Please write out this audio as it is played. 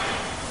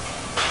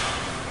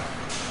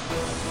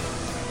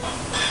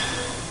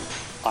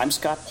I'm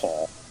Scott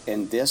Paul,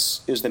 and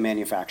this is the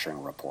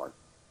Manufacturing Report.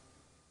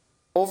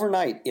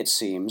 Overnight, it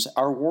seems,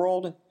 our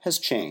world has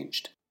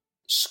changed.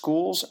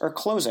 Schools are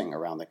closing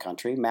around the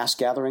country, mass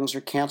gatherings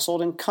are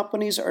canceled, and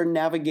companies are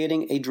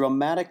navigating a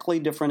dramatically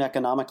different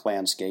economic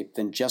landscape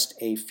than just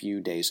a few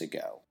days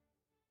ago.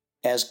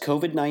 As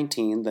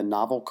COVID-19, the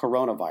novel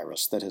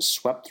coronavirus that has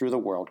swept through the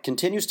world,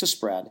 continues to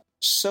spread,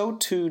 so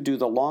too do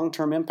the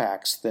long-term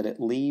impacts that it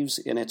leaves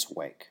in its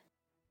wake.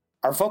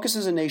 Our focus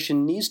as a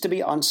nation needs to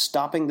be on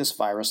stopping this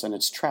virus in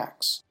its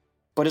tracks.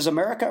 But as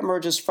America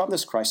emerges from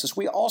this crisis,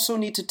 we also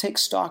need to take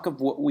stock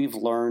of what we've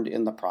learned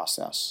in the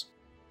process.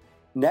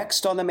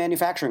 Next on the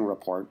Manufacturing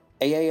Report,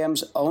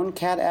 AAM's own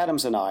Kat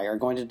Adams and I are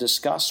going to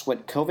discuss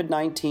what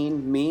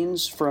COVID-19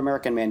 means for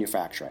American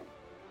manufacturing.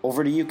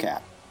 Over to you,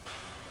 Kat.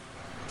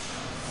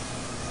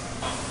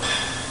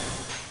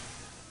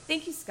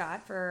 Thank you,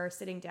 Scott, for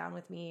sitting down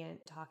with me and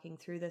talking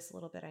through this a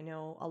little bit. I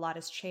know a lot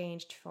has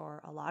changed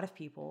for a lot of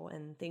people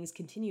and things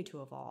continue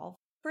to evolve.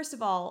 First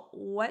of all,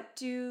 what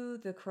do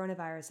the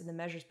coronavirus and the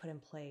measures put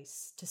in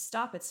place to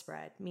stop its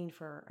spread mean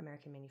for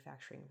American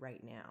manufacturing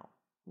right now?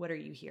 What are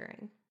you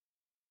hearing?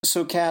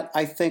 So, Kat,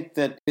 I think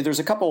that there's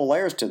a couple of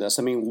layers to this.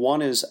 I mean,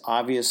 one is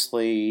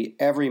obviously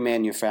every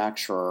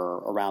manufacturer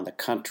around the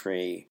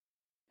country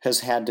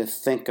has had to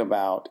think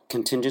about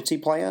contingency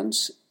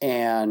plans,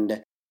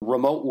 and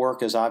remote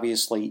work is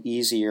obviously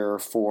easier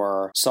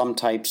for some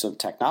types of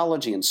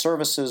technology and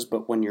services,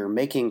 but when you're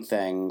making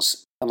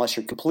things, unless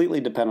you're completely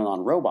dependent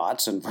on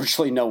robots, and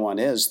virtually no one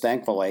is,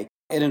 thankfully,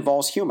 it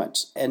involves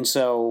humans. And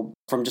so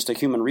from just a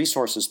human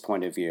resources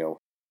point of view,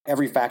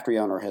 every factory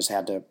owner has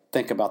had to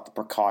think about the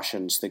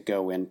precautions that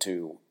go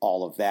into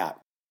all of that.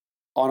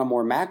 On a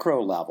more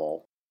macro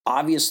level,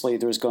 obviously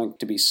there's going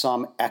to be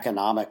some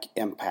economic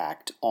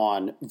impact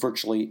on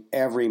virtually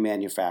every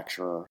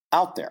manufacturer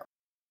out there.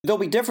 There'll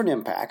be different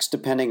impacts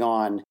depending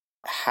on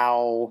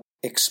how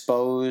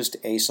exposed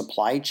a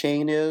supply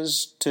chain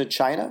is to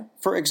China,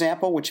 for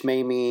example, which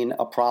may mean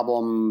a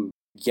problem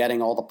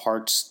getting all the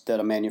parts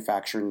that a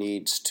manufacturer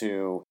needs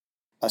to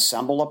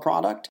assemble a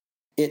product.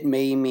 It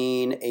may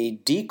mean a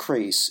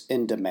decrease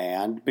in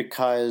demand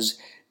because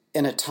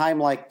in a time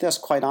like this,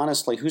 quite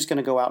honestly, who's going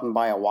to go out and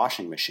buy a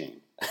washing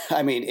machine?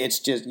 I mean,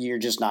 you're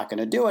just not going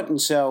to do it.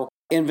 And so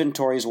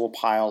inventories will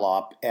pile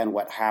up, and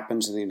what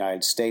happens in the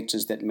United States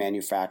is that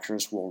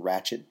manufacturers will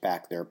ratchet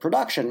back their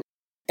production.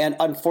 And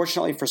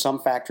unfortunately, for some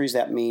factories,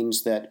 that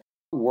means that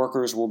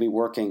workers will be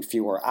working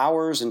fewer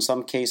hours. In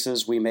some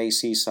cases, we may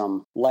see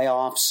some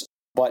layoffs,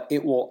 but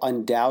it will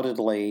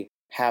undoubtedly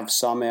have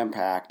some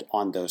impact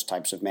on those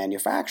types of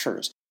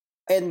manufacturers.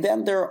 And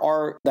then there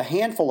are the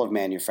handful of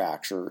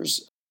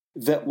manufacturers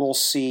that will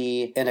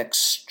see an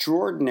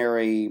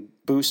extraordinary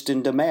boost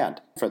in demand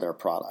for their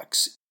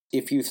products.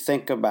 If you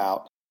think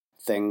about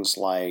things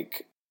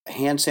like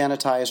hand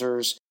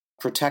sanitizers,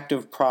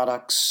 protective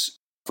products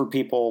for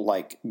people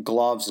like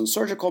gloves and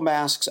surgical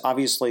masks,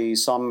 obviously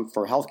some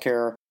for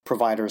healthcare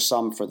providers,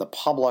 some for the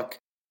public,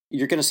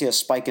 you're going to see a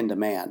spike in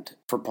demand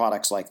for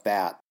products like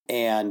that.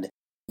 And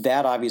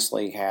that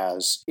obviously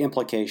has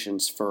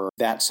implications for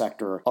that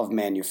sector of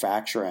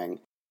manufacturing.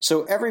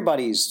 So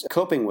everybody's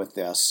coping with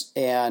this,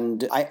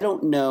 and I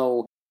don't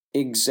know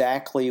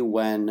exactly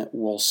when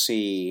we'll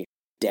see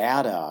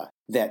data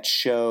that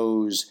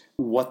shows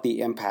what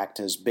the impact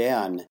has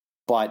been.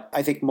 But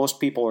I think most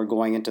people are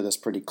going into this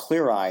pretty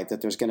clear-eyed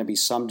that there's going to be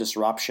some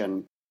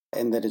disruption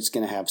and that it's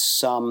going to have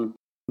some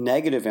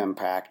negative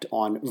impact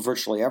on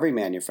virtually every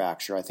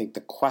manufacturer. I think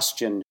the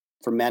question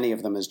for many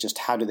of them is just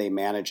how do they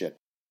manage it?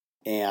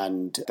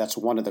 And that's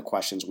one of the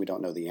questions we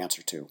don't know the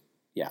answer to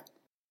yet.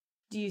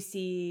 Do you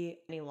see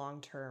any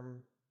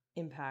long-term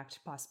impact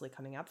possibly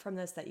coming up from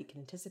this that you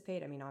can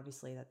anticipate? I mean,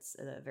 obviously, that's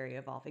a very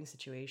evolving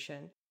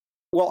situation.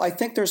 Well, I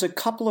think there's a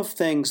couple of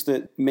things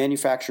that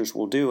manufacturers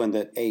will do and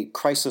that a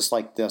crisis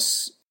like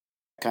this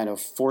kind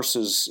of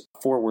forces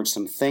forward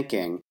some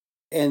thinking.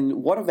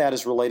 And one of that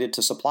is related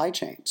to supply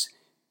chains.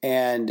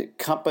 And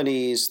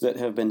companies that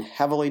have been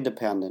heavily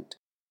dependent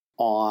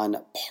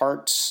on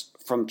parts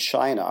from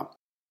China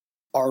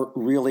are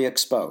really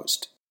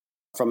exposed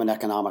from an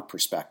economic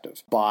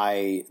perspective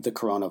by the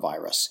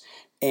coronavirus.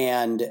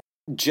 And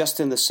just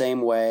in the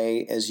same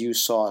way as you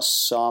saw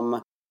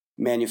some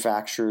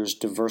manufacturers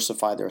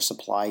diversify their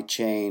supply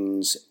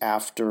chains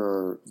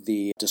after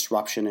the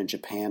disruption in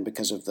Japan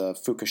because of the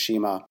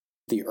Fukushima,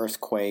 the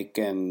earthquake,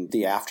 and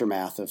the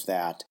aftermath of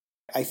that,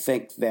 I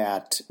think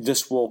that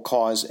this will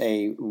cause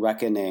a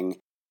reckoning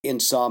in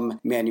some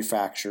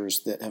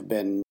manufacturers that have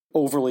been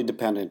overly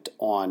dependent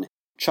on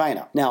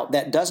China. Now,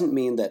 that doesn't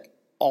mean that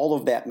all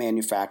of that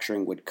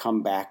manufacturing would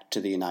come back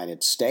to the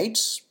United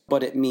States,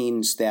 but it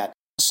means that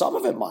some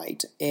of it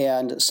might,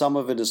 and some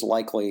of it is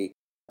likely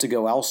to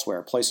go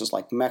elsewhere, places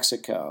like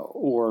Mexico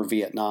or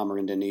Vietnam or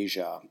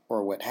Indonesia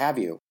or what have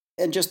you.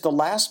 And just the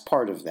last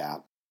part of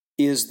that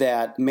is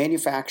that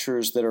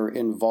manufacturers that are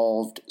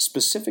involved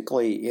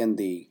specifically in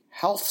the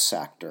health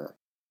sector,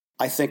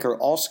 I think are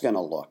also going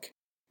to look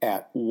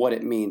at what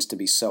it means to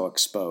be so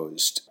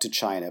exposed to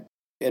China.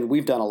 And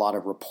we've done a lot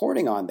of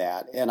reporting on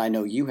that, and I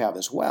know you have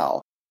as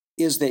well.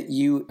 is that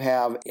you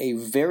have a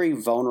very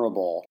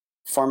vulnerable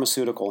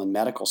pharmaceutical and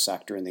medical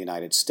sector in the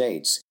United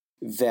States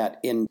that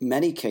in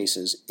many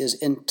cases is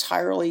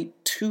entirely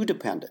too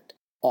dependent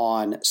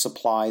on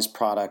supplies,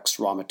 products,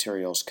 raw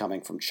materials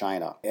coming from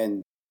China.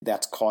 And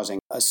that's causing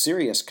a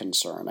serious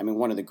concern. I mean,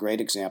 one of the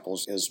great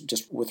examples is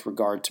just with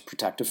regard to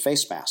protective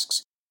face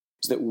masks,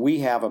 is that we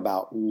have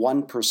about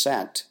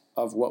 1%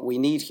 of what we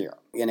need here.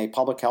 In a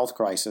public health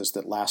crisis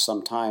that lasts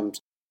some time,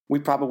 we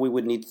probably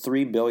would need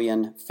 3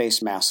 billion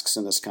face masks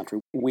in this country.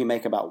 We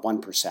make about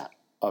 1%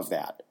 of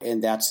that,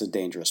 and that's a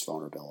dangerous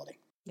vulnerability.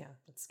 Yeah,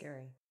 that's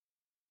scary.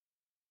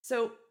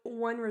 So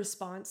one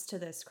response to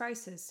this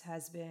crisis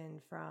has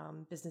been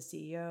from business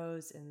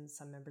CEOs and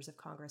some members of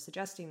Congress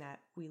suggesting that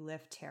we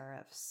lift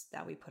tariffs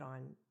that we put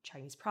on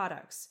Chinese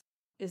products.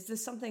 Is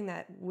this something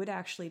that would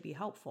actually be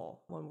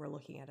helpful when we're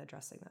looking at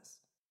addressing this?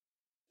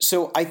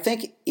 So I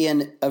think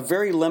in a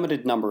very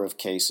limited number of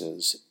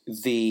cases,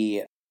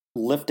 the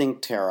lifting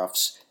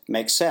tariffs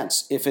makes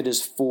sense if it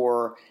is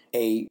for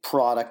a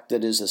product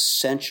that is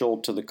essential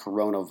to the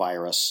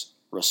coronavirus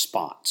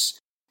response,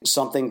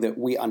 something that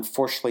we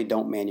unfortunately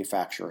don't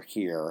manufacture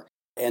here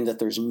and that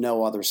there's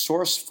no other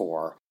source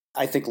for.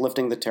 I think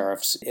lifting the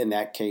tariffs in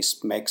that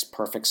case makes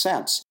perfect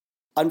sense.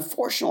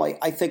 Unfortunately,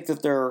 I think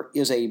that there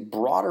is a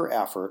broader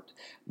effort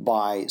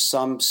by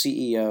some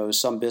CEOs,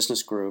 some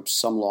business groups,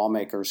 some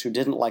lawmakers who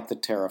didn't like the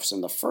tariffs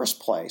in the first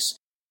place,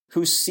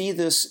 who see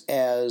this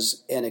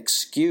as an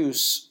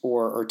excuse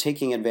or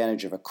taking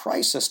advantage of a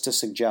crisis to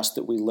suggest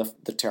that we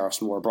lift the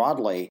tariffs more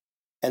broadly,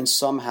 and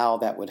somehow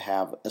that would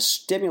have a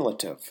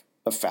stimulative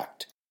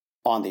effect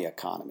on the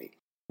economy.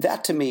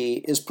 That to me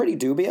is pretty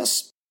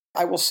dubious,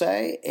 I will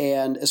say,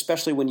 and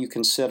especially when you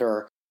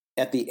consider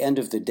at the end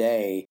of the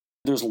day,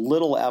 there's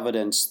little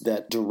evidence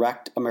that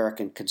direct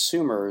American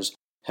consumers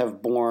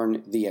have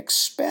borne the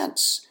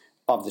expense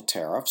of the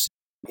tariffs.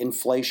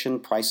 Inflation,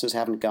 prices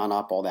haven't gone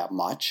up all that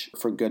much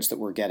for goods that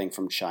we're getting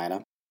from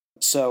China.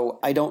 So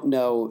I don't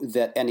know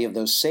that any of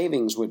those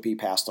savings would be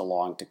passed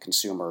along to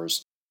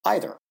consumers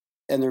either.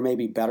 And there may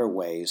be better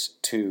ways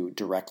to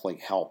directly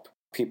help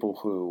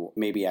people who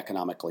may be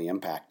economically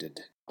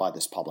impacted by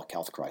this public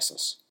health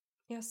crisis.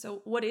 Yeah,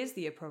 so what is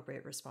the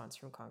appropriate response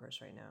from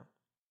Congress right now?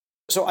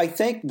 So I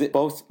think that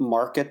both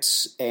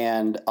markets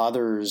and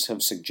others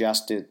have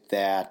suggested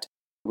that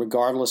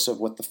regardless of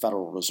what the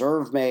Federal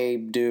Reserve may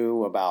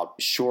do about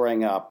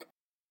shoring up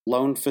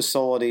loan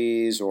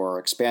facilities or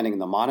expanding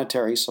the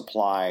monetary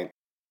supply,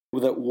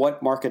 that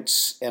what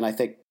markets and I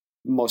think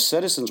most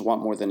citizens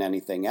want more than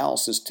anything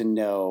else is to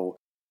know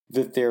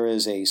that there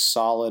is a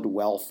solid,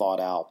 well thought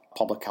out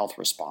public health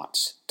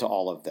response to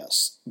all of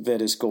this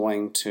that is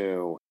going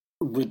to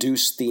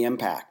reduce the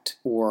impact,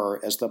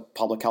 or as the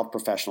public health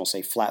professionals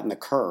say, flatten the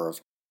curve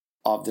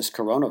of this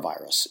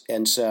coronavirus.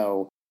 And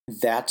so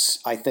that's,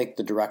 I think,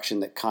 the direction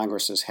that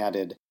Congress is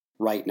headed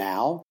right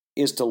now,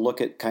 is to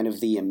look at kind of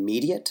the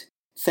immediate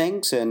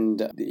things.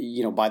 And,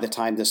 by the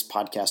time this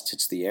podcast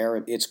hits the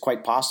air, it's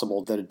quite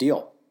possible that a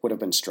deal would have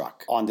been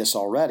struck on this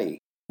already.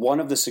 One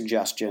of the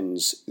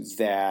suggestions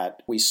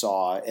that we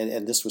saw,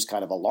 and this was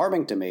kind of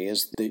alarming to me,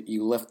 is that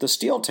you lift the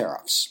steel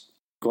tariffs,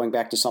 going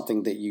back to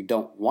something that you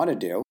don't want to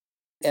do.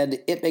 And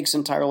it makes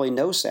entirely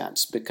no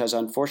sense because,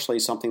 unfortunately,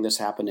 something that's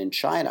happened in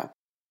China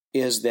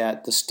is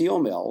that the steel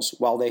mills,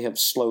 while they have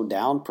slowed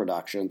down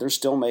production, they're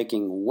still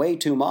making way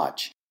too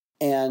much.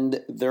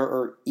 And there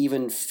are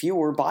even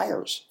fewer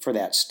buyers for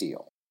that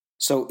steel.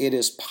 So it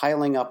is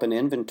piling up in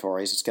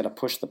inventories. It's going to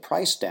push the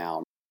price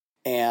down.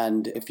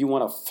 And if you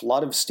want a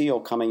flood of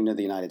steel coming into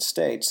the United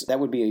States, that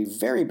would be a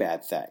very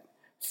bad thing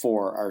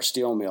for our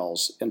steel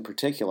mills in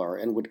particular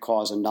and would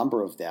cause a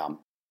number of them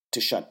to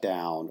shut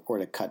down or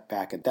to cut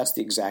back. And that's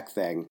the exact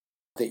thing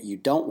that you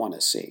don't want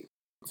to see.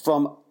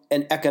 From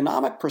an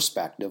economic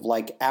perspective,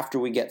 like after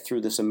we get through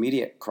this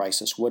immediate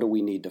crisis, what do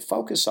we need to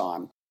focus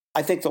on?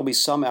 I think there'll be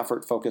some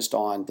effort focused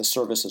on the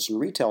services and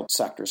retail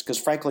sectors because,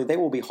 frankly, they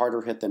will be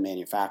harder hit than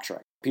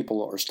manufacturing.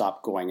 People are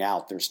stopped going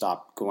out. They're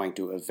stopped going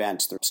to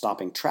events. They're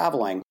stopping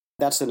traveling.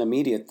 That's an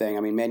immediate thing.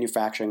 I mean,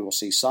 manufacturing will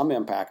see some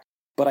impact.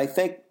 But I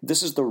think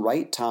this is the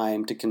right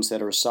time to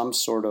consider some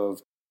sort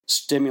of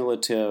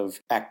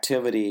stimulative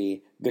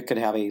activity that could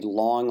have a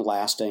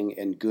long-lasting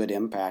and good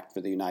impact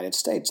for the United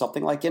States,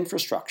 something like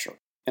infrastructure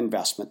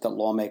investment that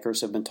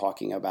lawmakers have been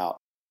talking about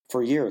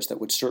for years, that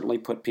would certainly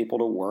put people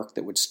to work,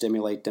 that would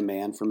stimulate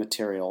demand for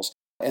materials,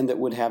 and that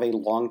would have a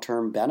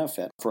long-term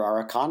benefit for our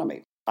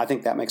economy. I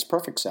think that makes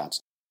perfect sense.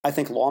 I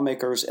think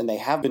lawmakers, and they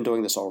have been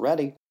doing this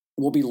already,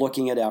 will be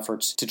looking at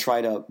efforts to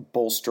try to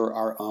bolster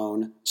our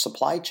own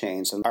supply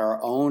chains and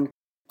our own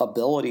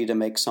ability to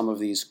make some of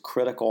these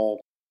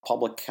critical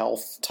public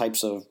health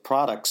types of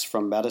products,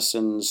 from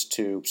medicines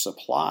to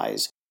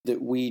supplies,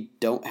 that we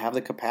don't have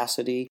the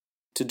capacity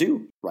to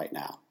do right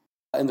now.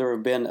 And there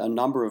have been a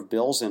number of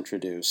bills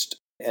introduced.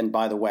 And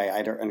by the way,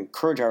 I'd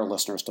encourage our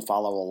listeners to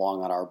follow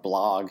along on our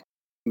blog,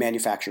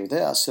 Manufacture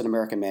This, at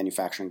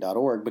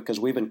AmericanManufacturing.org, because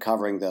we've been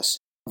covering this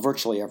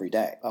virtually every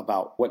day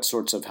about what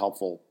sorts of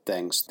helpful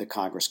things the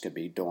Congress could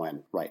be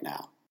doing right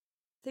now.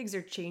 Things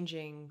are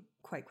changing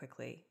quite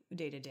quickly,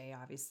 day to day,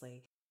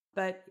 obviously.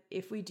 But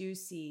if we do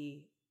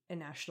see a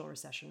national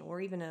recession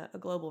or even a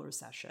global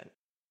recession,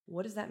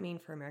 what does that mean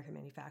for American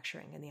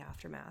manufacturing in the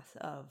aftermath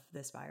of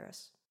this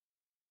virus?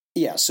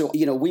 Yeah, so,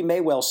 we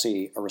may well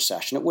see a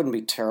recession. It wouldn't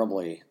be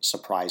terribly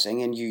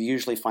surprising, and you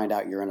usually find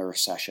out you're in a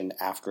recession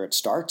after it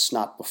starts,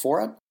 not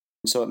before it.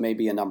 So it may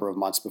be a number of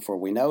months before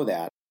we know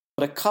that.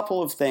 But a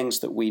couple of things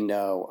that we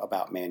know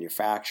about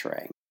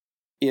manufacturing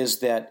is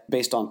that,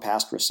 based on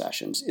past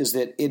recessions, is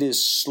that it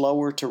is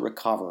slower to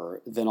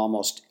recover than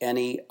almost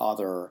any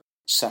other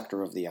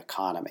sector of the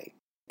economy.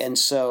 And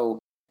so,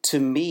 to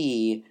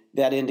me,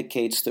 that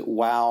indicates that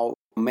while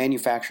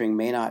manufacturing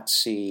may not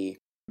see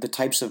the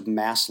types of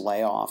mass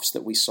layoffs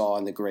that we saw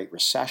in the Great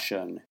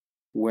Recession,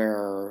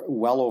 where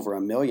well over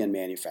 1 million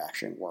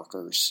manufacturing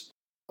workers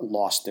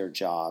lost their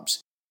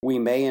jobs, we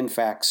may in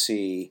fact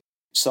see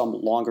some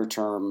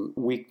longer-term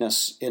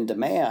weakness in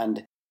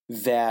demand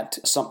that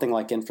something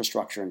like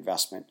infrastructure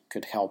investment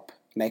could help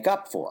make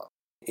up for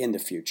in the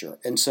future.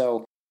 And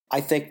so I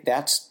think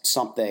that's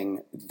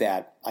something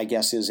that I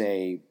guess is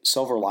a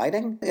silver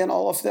lining in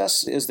all of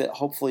this, is that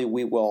hopefully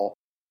we will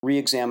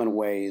re-examine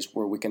ways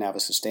where we can have a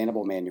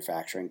sustainable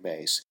manufacturing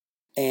base.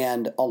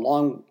 And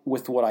along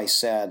with what I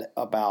said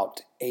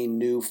about a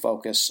new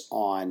focus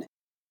on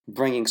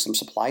bringing some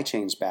supply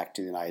chains back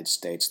to the United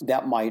States,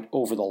 that might,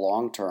 over the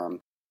long term,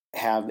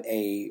 have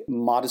a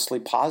modestly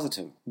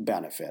positive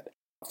benefit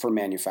for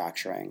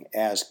manufacturing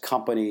as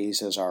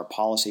companies, as our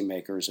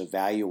policymakers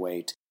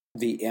evaluate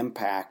the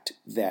impact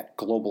that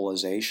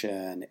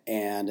globalization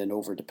and an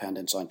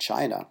overdependence on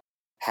China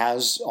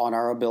has on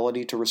our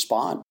ability to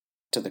respond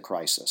to the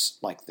crisis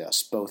like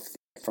this, both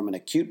from an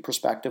acute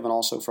perspective and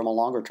also from a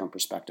longer-term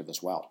perspective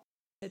as well.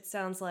 It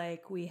sounds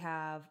like we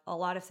have a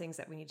lot of things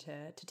that we need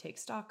to take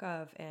stock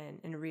of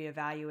and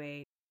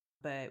reevaluate,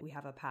 but we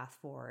have a path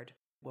forward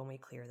when we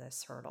clear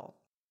this hurdle.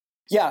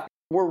 Yeah,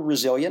 we're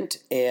resilient,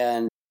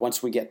 and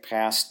once we get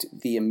past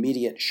the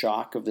immediate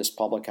shock of this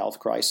public health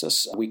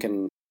crisis, we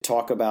can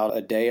talk about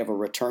a day of a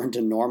return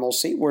to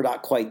normalcy. We're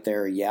not quite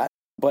there yet,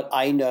 but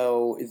I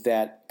know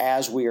that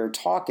as we are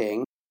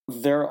talking,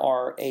 there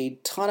are a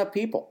ton of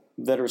people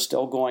that are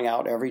still going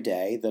out every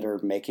day that are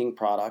making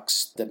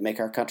products that make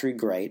our country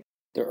great.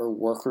 There are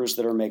workers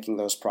that are making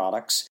those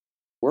products.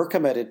 We're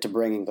committed to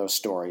bringing those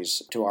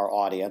stories to our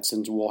audience,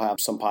 and we'll have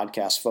some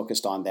podcasts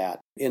focused on that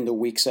in the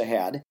weeks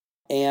ahead.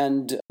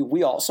 And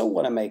we also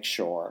want to make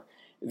sure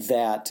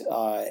that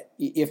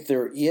if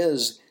there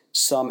is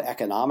some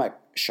economic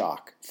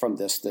shock from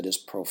this that is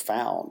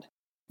profound,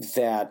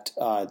 that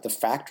the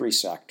factory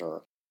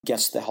sector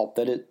gets the help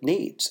that it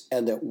needs,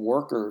 and that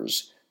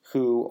workers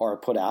who are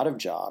put out of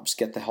jobs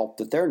get the help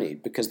that they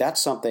need, because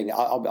that's something,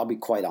 I'll be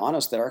quite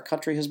honest, that our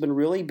country has been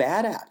really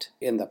bad at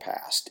in the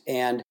past.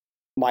 And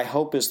my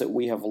hope is that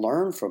we have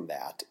learned from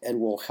that and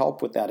will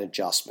help with that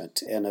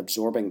adjustment and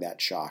absorbing that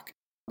shock,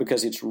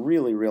 because it's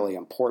really, really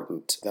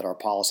important that our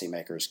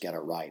policymakers get it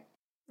right.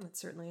 It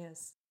certainly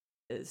is.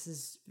 This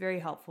is very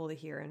helpful to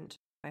hear, and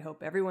I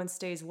hope everyone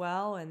stays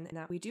well and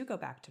that we do go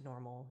back to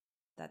normal.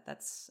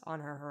 That's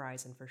on our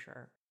horizon for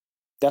sure.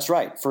 That's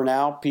right. For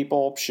now,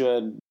 people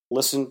should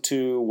listen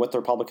to what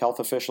their public health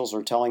officials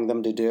are telling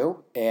them to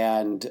do.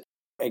 And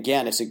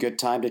again, it's a good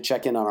time to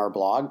check in on our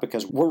blog,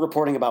 because we're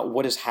reporting about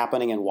what is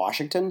happening in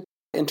Washington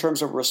in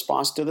terms of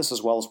response to this,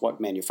 as well as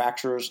what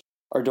manufacturers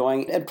are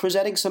doing, and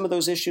presenting some of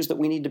those issues that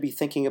we need to be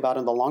thinking about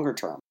in the longer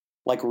term,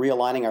 like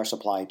realigning our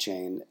supply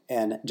chain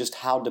and just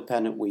how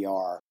dependent we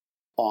are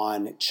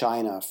on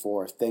China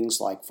for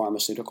things like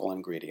pharmaceutical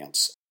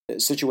ingredients. A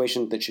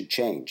situation that should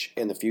change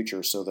in the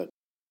future so that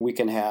we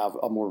can have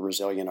a more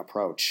resilient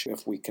approach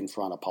if we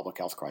confront a public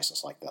health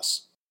crisis like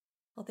this.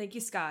 Well, thank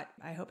you, Scott.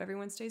 I hope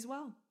everyone stays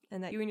well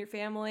and that you and your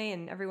family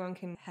and everyone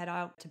can head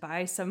out to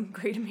buy some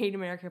great Made in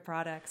America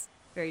products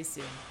very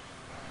soon.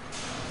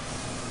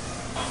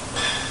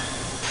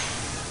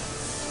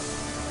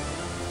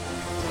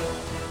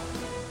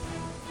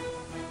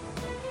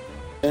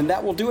 And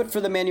that will do it for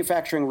the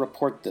Manufacturing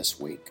Report this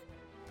week.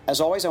 As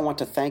always, I want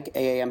to thank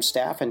AAM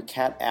staff and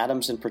Kat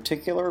Adams in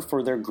particular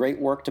for their great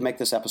work to make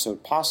this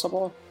episode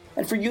possible,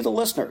 and for you, the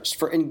listeners,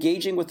 for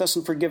engaging with us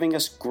and for giving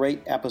us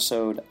great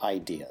episode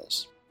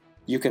ideas.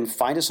 You can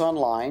find us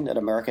online at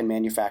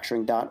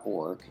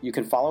americanmanufacturing.org. You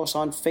can follow us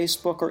on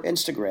Facebook or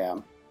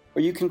Instagram,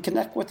 or you can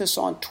connect with us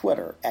on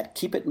Twitter at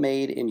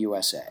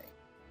KeepItMadeInUSA.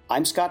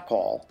 I'm Scott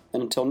Paul,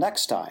 and until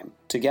next time,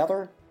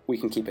 together we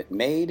can keep it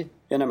made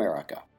in America.